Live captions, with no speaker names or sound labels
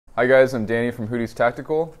Hi guys, I'm Danny from Hudis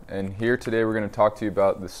Tactical, and here today we're going to talk to you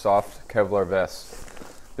about the soft Kevlar vest.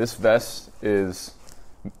 This vest is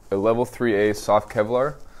a Level IIIA soft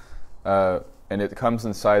Kevlar, and it comes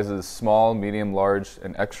in sizes small, medium, large,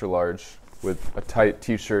 and extra large with a tight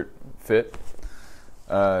t-shirt fit.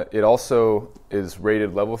 It also is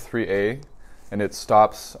rated Level IIIA, and it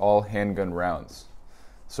stops all handgun rounds.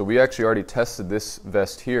 So we actually already tested this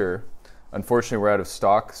vest here. Unfortunately, we're out of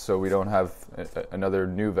stock, so we don't have another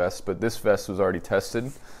new vest, but this vest was already tested.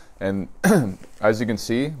 And as you can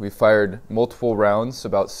see, we fired multiple rounds,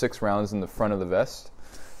 about 6 rounds in the front of the vest.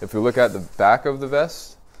 If we look at the back of the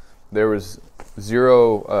vest, there was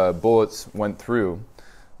 0 bullets went through.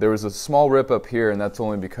 There was a small rip up here, and that's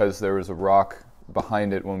only because there was a rock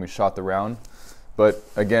behind it when we shot the round. But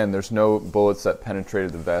again, there's no bullets that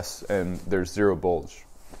penetrated the vest, and there's 0 bulge.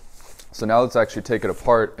 So now let's actually take it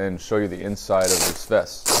apart and show you the inside of this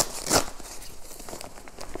vest.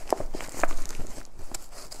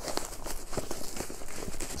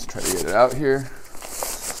 Let's try to get it out here.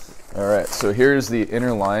 Alright, so here's the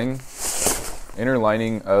inner lining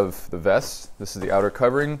of the vest. This is the outer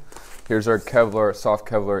covering. Here's our Kevlar, soft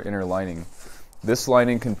Kevlar inner lining. This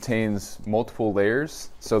lining contains multiple layers.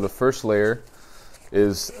 So the first layer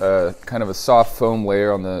is kind of a soft foam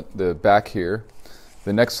layer on the back here.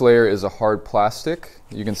 The next layer is a hard plastic.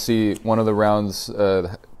 You can see one of the rounds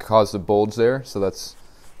caused a bulge there, so that's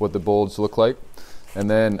what the bulge look like. And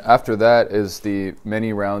then after that is the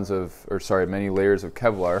many layers of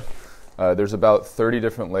Kevlar. There's about 30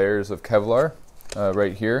 different layers of Kevlar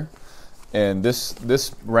right here. And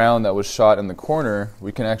this round that was shot in the corner,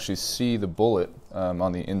 we can actually see the bullet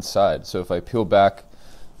on the inside. So if I peel back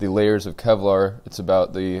the layers of Kevlar, it's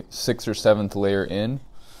about the 6th or 7th layer in.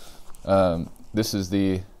 This is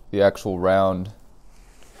the actual round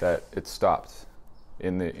that it stopped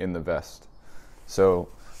in the vest. So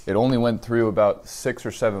it only went through about 6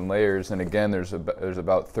 or 7 layers, and again there's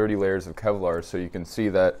about 30 layers of Kevlar. So you can see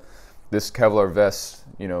that this Kevlar vest,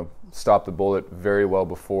 stopped the bullet very well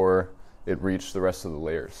before it reached the rest of the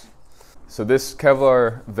layers. So this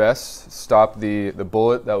Kevlar vest stopped the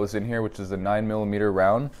bullet that was in here, which is a 9mm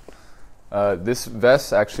round. This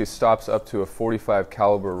vest actually stops up to a 45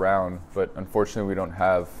 caliber round, but unfortunately we don't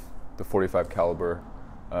have the 45 caliber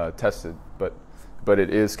tested, but it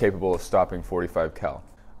is capable of stopping 45 cal.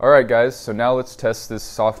 Alright guys, so now let's test this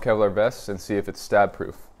soft Kevlar vest and see if it's stab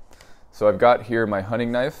proof. So I've got here my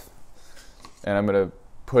hunting knife, and I'm going to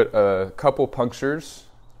put a couple punctures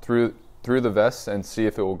through the vest and see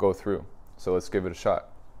if it will go through. So let's give it a shot.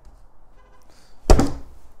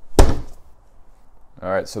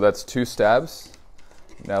 Alright, so that's 2 stabs.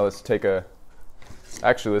 Now let's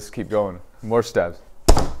let's keep going. More stabs.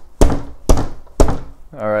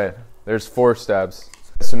 Alright, there's 4 stabs.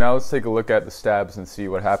 So now let's take a look at the stabs and see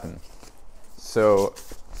what happened. So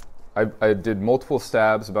I did multiple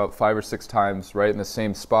stabs about 5 or 6 times right in the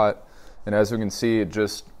same spot, and as we can see, it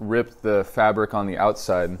just ripped the fabric on the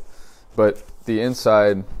outside, but the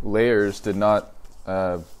inside layers did not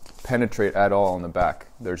penetrate at all on the back.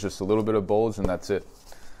 There's just a little bit of bulge, and that's it.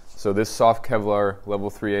 So this soft Kevlar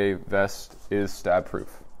Level IIIA vest is stab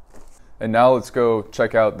proof. And now let's go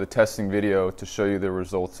check out the testing video to show you the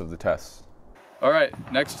results of the test. Alright,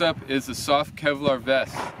 next up is the soft Kevlar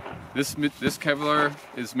vest. This Kevlar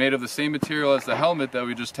is made of the same material as the helmet that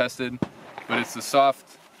we just tested, but it's the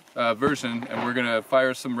soft version, and we're going to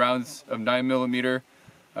fire some rounds of 9mm,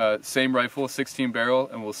 same rifle, 16 barrel,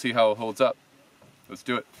 and we'll see how it holds up. Let's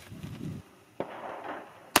do it.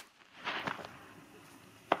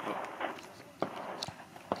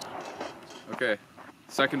 Okay,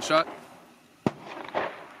 second shot.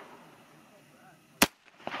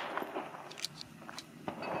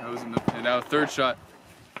 And now third shot.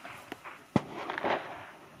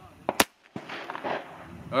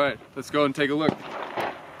 Alright, let's go and take a look.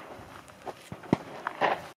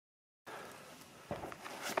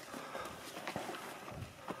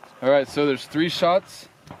 Alright, so there's 3 shots.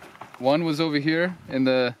 One was over here in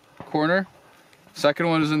the corner, second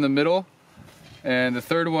one is in the middle, and the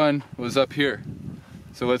third one was up here.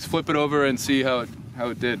 So let's flip it over and see how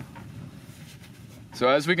it did. So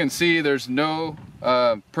as we can see, there's no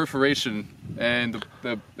perforation, and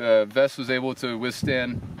the vest was able to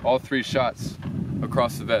withstand all 3 shots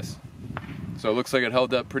across the vest. So it looks like it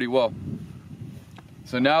held up pretty well.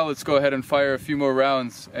 So now let's go ahead and fire a few more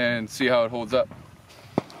rounds and see how it holds up.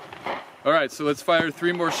 Alright, so let's fire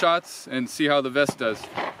 3 more shots and see how the vest does.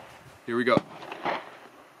 Here we go.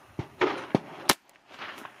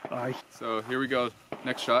 So here we go,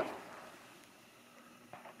 next shot.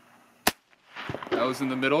 That was in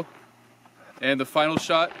the middle. And the final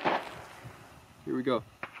shot, here we go.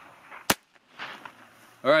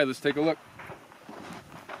 All right, let's take a look.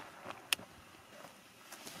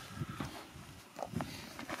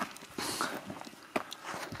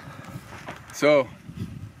 So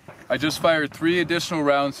I just fired 3 additional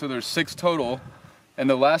rounds, so there's 6 total, and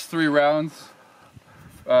the last 3 rounds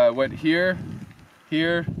went here,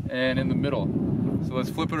 here, and in the middle. So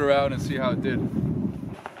let's flip it around and see how it did.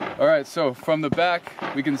 All right, so from the back,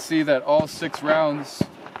 we can see that all 6 rounds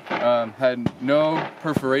had no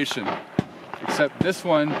perforation, except this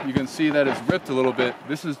one. You can see that it's ripped a little bit.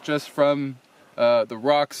 This is just from the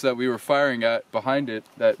rocks that we were firing at behind it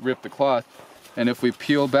that ripped the cloth. And if we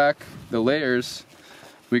peel back the layers,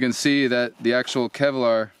 we can see that the actual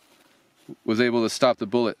Kevlar was able to stop the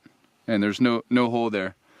bullet, and there's no hole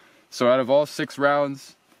there. So out of all 6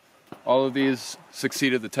 rounds, all of these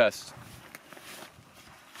succeeded the test.